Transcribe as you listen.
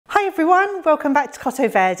everyone, welcome back to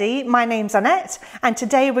Cottoverdi. My name's Annette and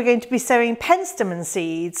today we're going to be sowing Penstemon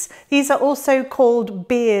seeds. These are also called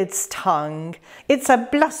Beardtongue. It's a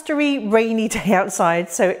blustery, rainy day outside,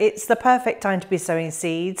 so it's the perfect time to be sowing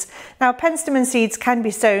seeds. Now, Penstemon seeds can be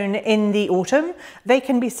sown in the autumn. They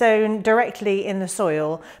can be sown directly in the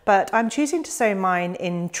soil, but I'm choosing to sow mine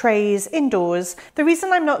in trays indoors. The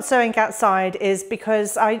reason I'm not sowing outside is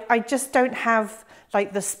because I just don't have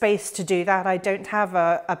the space to do that. I don't have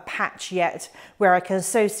a patch yet where I can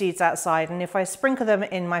sow seeds outside, and if I sprinkle them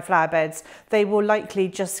in my flower beds, they will likely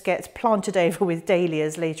just get planted over with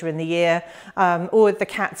dahlias later in the year, or the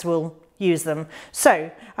cats will use them.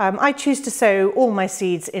 So I choose to sow all my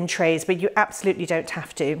seeds in trays, but you absolutely don't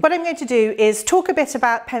have to. What I'm going to do is talk a bit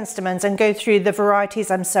about Penstemons and go through the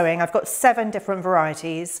varieties I'm sowing. I've got 7 different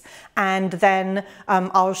varieties, and then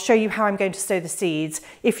I'll show you how I'm going to sow the seeds.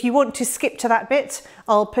 If you want to skip to that bit,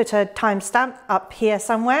 I'll put a timestamp up here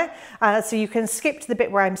somewhere, so you can skip to the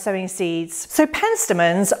bit where I'm sowing seeds. So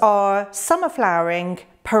Penstemons are summer flowering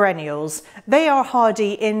perennials. They are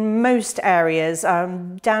hardy in most areas,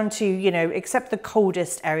 down to, except the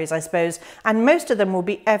coldest areas, I suppose, and most of them will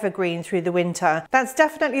be evergreen through the winter. That's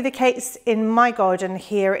definitely the case in my garden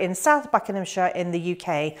here in South Buckinghamshire in the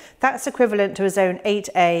UK. That's equivalent to a zone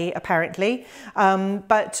 8A apparently,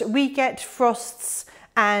 but we get frosts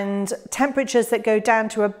and temperatures that go down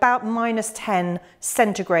to about -10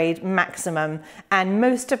 centigrade maximum, and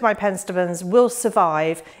most of my Penstemons will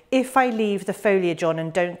survive if I leave the foliage on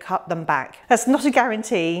and don't cut them back. That's not a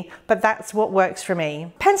guarantee, but that's what works for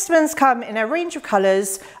me. Penstemons come in a range of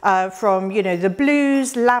colours, from the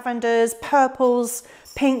blues, lavenders, purples,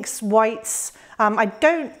 pinks, whites.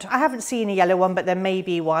 I haven't seen a yellow one, but there may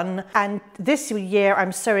be one. And this year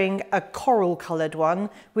I'm sowing a coral coloured one,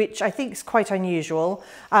 which I think is quite unusual.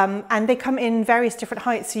 And they come in various different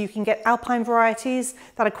heights, so you can get alpine varieties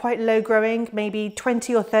that are quite low growing, maybe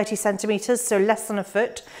 20 or 30 centimetres, so less than a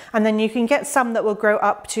foot. And then you can get some that will grow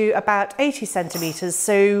up to about 80 centimetres.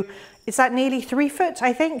 So is that nearly 3 foot,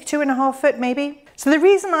 I think, 2.5 foot maybe? So the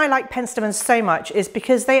reason I like Penstemons so much is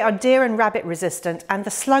because they are deer and rabbit resistant, and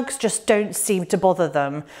the slugs just don't seem to bother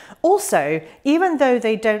them. Also, even though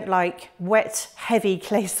they don't like wet, heavy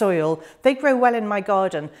clay soil, they grow well in my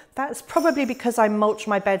garden. That's probably because I mulch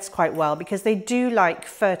my beds quite well, because they do like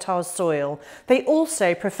fertile soil. They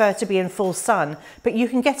also prefer to be in full sun, but you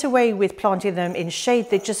can get away with planting them in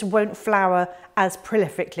shade. They just won't flower as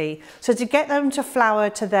prolifically. So to get them to flower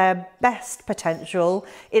to their best potential,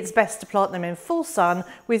 it's best to plant them in full sun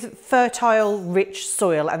with fertile, rich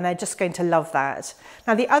soil, and they're just going to love that.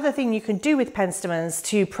 Now, the other thing you can do with Penstemons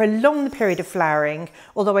to prolong the period of flowering,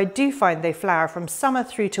 although I do find they flower from summer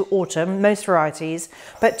through to autumn, most varieties,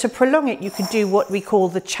 but to prolong it, you can do what we call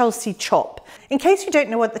the Chelsea chop. In case you don't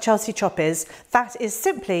know what the Chelsea chop is, that is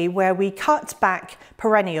simply where we cut back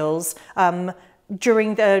perennials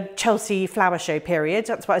during the Chelsea flower show period.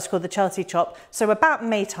 That's why it's called the Chelsea chop. So about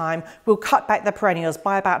May time, we'll cut back the perennials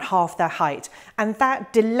by about half their height, and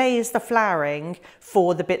that delays the flowering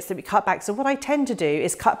for the bits that we cut back. So what I tend to do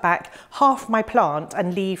is cut back half my plant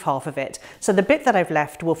and leave half of it. So the bit that I've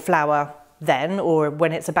left will flower then, or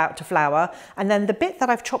when it's about to flower, and then the bit that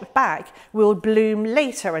I've chopped back will bloom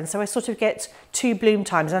later, and so I sort of get 2 bloom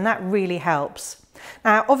times, and that really helps.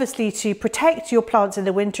 Now, obviously, to protect your plants in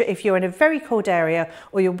the winter, if you're in a very cold area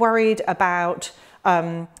or you're worried about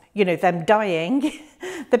them dying,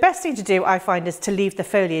 the best thing to do, I find, is to leave the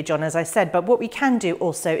foliage on, as I said. But what we can do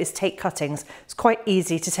also is take cuttings. It's quite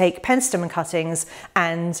easy to take Penstemon cuttings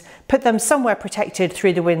and put them somewhere protected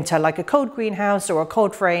through the winter, like a cold greenhouse or a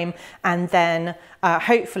cold frame, and then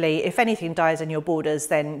hopefully, if anything dies on your borders,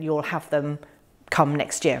 then you'll have them come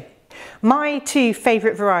next year. My 2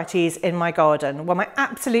 favourite varieties in my garden, well, my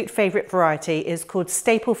absolute favourite variety is called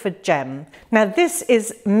Stapleford Gem. Now, this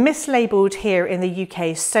is mislabelled here in the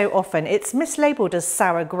UK so often. It's mislabelled as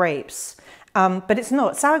sour grapes, but it's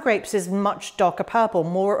not. Sour grapes is much darker purple,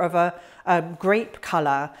 more of a grape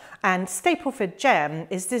colour, and Stapleford Gem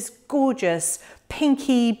is this gorgeous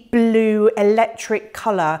pinky blue electric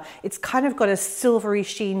colour. It's kind of got a silvery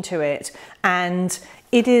sheen to it, and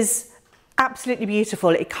it is absolutely beautiful.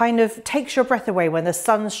 It kind of takes your breath away when the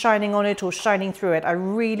sun's shining on it or shining through it. I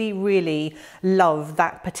really, really love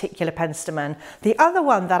that particular Penstemon. The other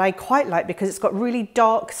one that I quite like, because it's got really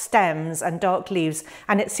dark stems and dark leaves,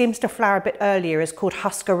 and it seems to flower a bit earlier, is called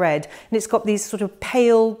Husker Red, and it's got these sort of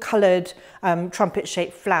pale coloured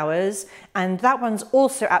trumpet-shaped flowers, and that one's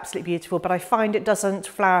also absolutely beautiful, but I find it doesn't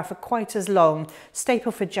flower for quite as long.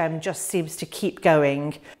 Stapleford Gem just seems to keep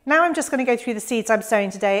going. Now I'm just going to go through the seeds I'm sowing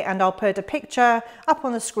today, and I'll put a picture up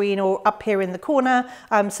on the screen or up here in the corner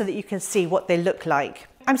so that you can see what they look like.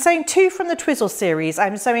 I'm sowing two from the Twizzle series.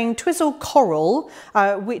 I'm sowing Twizzle Coral,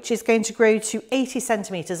 which is going to grow to 80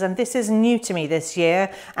 centimetres, and this is new to me this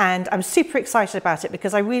year, and I'm super excited about it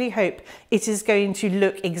because I really hope it is going to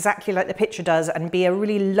look exactly like the picture does and be a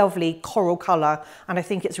really lovely coral colour, and I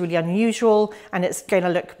think it's really unusual and it's going to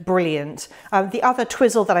look brilliant. The other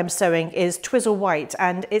Twizzle that I'm sowing is Twizzle White,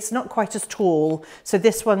 and it's not quite as tall, so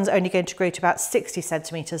this one's only going to grow to about 60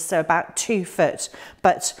 centimetres, so about 2 foot,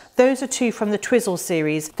 but those are two from the Twizzle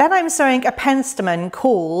series. Then I'm sowing a Penstemon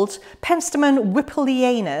called Penstemon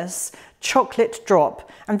Whippleianus Chocolate Drop,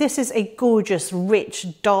 and this is a gorgeous,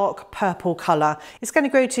 rich, dark purple colour. It's going to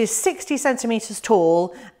grow to 60 centimetres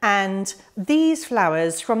tall, and these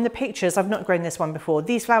flowers from the pictures, I've not grown this one before,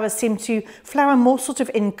 these flowers seem to flower more sort of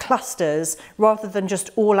in clusters rather than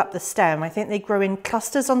just all up the stem. I think they grow in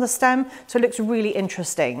clusters on the stem, so it looks really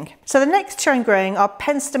interesting. So the next two I'm growing are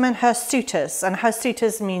Penstemon hirsutus, and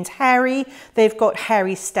hirsutus means hairy. They've got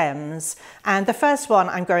hairy stems, and the first one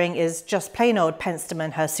I'm growing is just plain old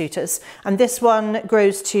Penstemon hirsutus, and this one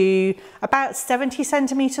grows to about 70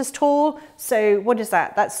 centimetres tall. So what is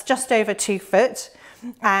that? That's just over 2 foot.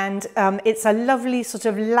 And it's a lovely sort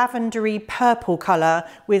of lavendery purple colour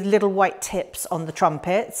with little white tips on the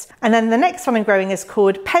trumpets. And then the next one I'm growing is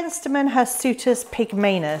called Penstemon hirsutus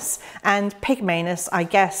pygmaeus, and pygmaeus, I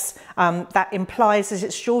guess that implies that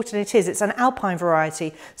it's short, and it is. It's an alpine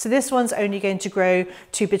variety, so this one's only going to grow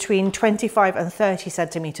to between 25 and 30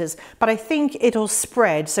 centimetres, but I think it'll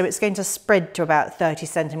spread, so it's going to spread to about 30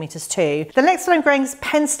 centimetres too. The next one I'm growing is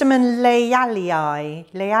Penstemon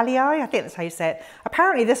lealii. Lealii, I think that's how you say it.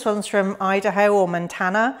 Apparently this one's from Idaho or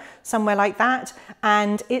Montana, somewhere like that,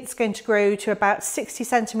 and it's going to grow to about 60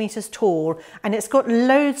 centimetres tall, and it's got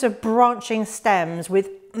loads of branching stems with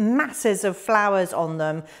masses of flowers on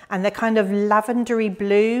them, and they're kind of lavendery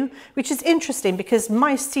blue, which is interesting because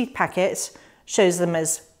my seed packet shows them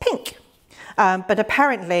as pink. But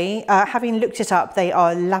apparently, having looked it up, they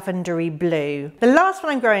are lavendery blue. The last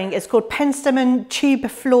one I'm growing is called Penstemon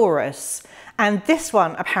tubiflorus, and this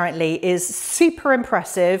one apparently is super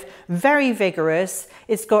impressive, very vigorous.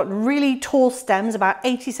 It's got really tall stems, about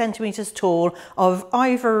 80 centimetres tall, of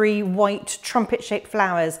ivory white trumpet-shaped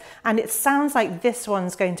flowers, and it sounds like this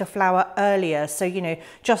one's going to flower earlier. So, you know,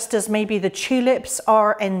 just as maybe the tulips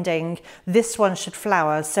are ending, this one should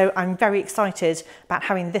flower. So I'm very excited about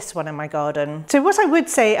having this one in my garden. So what I would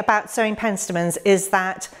say about sowing Penstemons is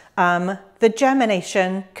that the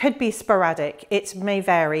germination could be sporadic. It may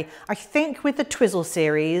vary. I think with the Twizzle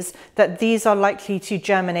series that these are likely to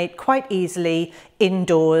germinate quite easily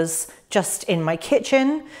indoors, just in my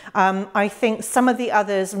kitchen. I think some of the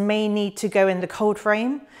others may need to go in the cold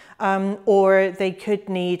frame, or they could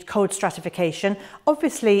need cold stratification.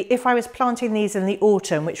 Obviously, if I was planting these in the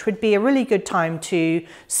autumn, which would be a really good time to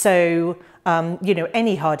sow you know,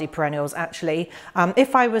 any hardy perennials actually.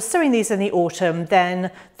 If I was sowing these in the autumn, then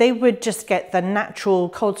they would just get the natural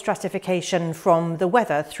cold stratification from the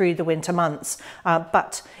weather through the winter months.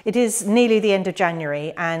 But it is nearly the end of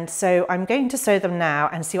January, and so I'm going to sow them now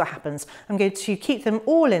and see what happens. I'm going to keep them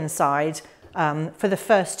all inside for the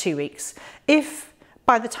first 2 weeks. If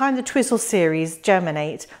by the time the Twizzle series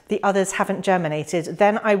germinate, the others haven't germinated,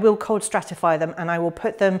 then I will cold stratify them and I will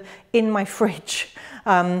put them in my fridge.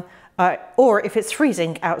 Or if it's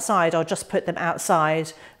freezing outside, I'll just put them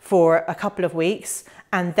outside for a couple of weeks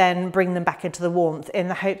and then bring them back into the warmth in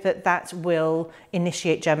the hope that that will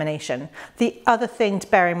initiate germination. The other thing to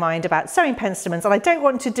bear in mind about sowing Penstemons, and I don't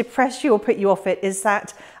want to depress you or put you off it, is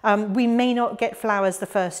that we may not get flowers the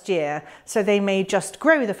first year. So they may just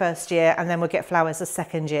grow the first year and then we'll get flowers the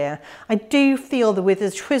second year. I do feel that with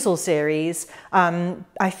the Twizzle series,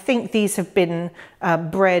 I think these have been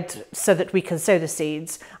bred so that we can sow the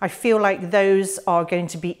seeds. I feel like those are going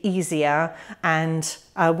to be easier, and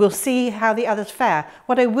we'll see how the others fare.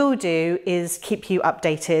 What I will do is keep you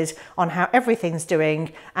updated on how everything's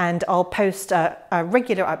doing, and I'll post a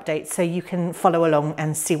regular update so you can follow along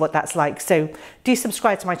and see what that's like. So do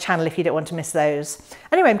subscribe to my channel if you don't want to miss those.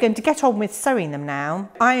 Anyway, I'm going to get on with sowing them now.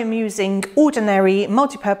 I am using ordinary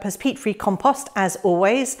multi-purpose peat-free compost as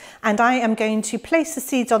always, and I am going to place the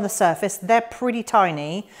seeds on the surface. They're pretty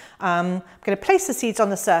tiny. I'm going to place the seeds on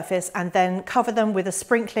the surface and then cover them with a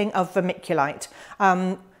sprinkling of vermiculite.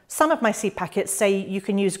 Some of my seed packets say you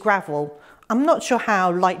can use gravel. I'm not sure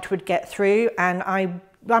how light would get through, and I'm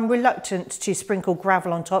reluctant to sprinkle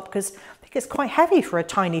gravel on top because I think it's quite heavy for a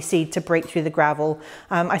tiny seed to break through the gravel.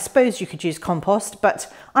 I suppose you could use compost,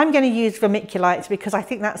 but I'm going to use vermiculite because I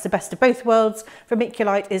think that's the best of both worlds.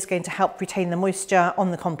 Vermiculite is going to help retain the moisture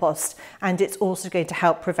on the compost, and it's also going to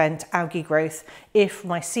help prevent algae growth if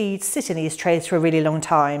my seeds sit in these trays for a really long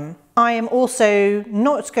time. I am also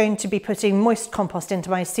not going to be putting moist compost into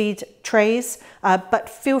my seed trays, but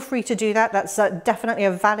feel free to do that. That's definitely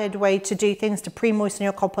a valid way to do things, to pre-moisten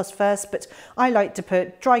your compost first, but I like to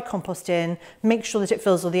put dry compost in, make sure that it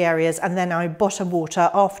fills all the areas, and then I bottom water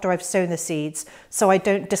after I've sown the seeds so I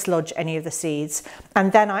don't dislodge any of the seeds.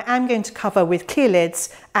 And then I am going to cover with clear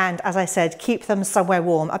lids and, as I said, keep them somewhere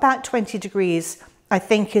warm. About 20 degrees I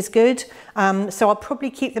think is good. So I'll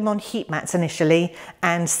probably keep them on heat mats initially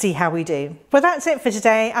and see how we do. Well, that's it for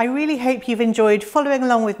today. I really hope you've enjoyed following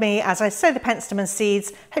along with me as I sow the Penstemon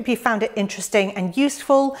seeds. Hope you found it interesting and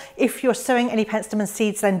useful. If you're sowing any Penstemon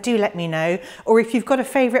seeds, then do let me know. Or if you've got a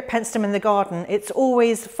favourite Penstemon in the garden, it's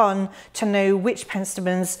always fun to know which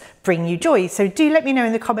Penstemons bring you joy. So do let me know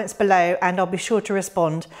in the comments below and I'll be sure to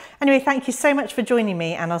respond. Anyway, thank you so much for joining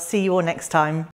me and I'll see you all next time.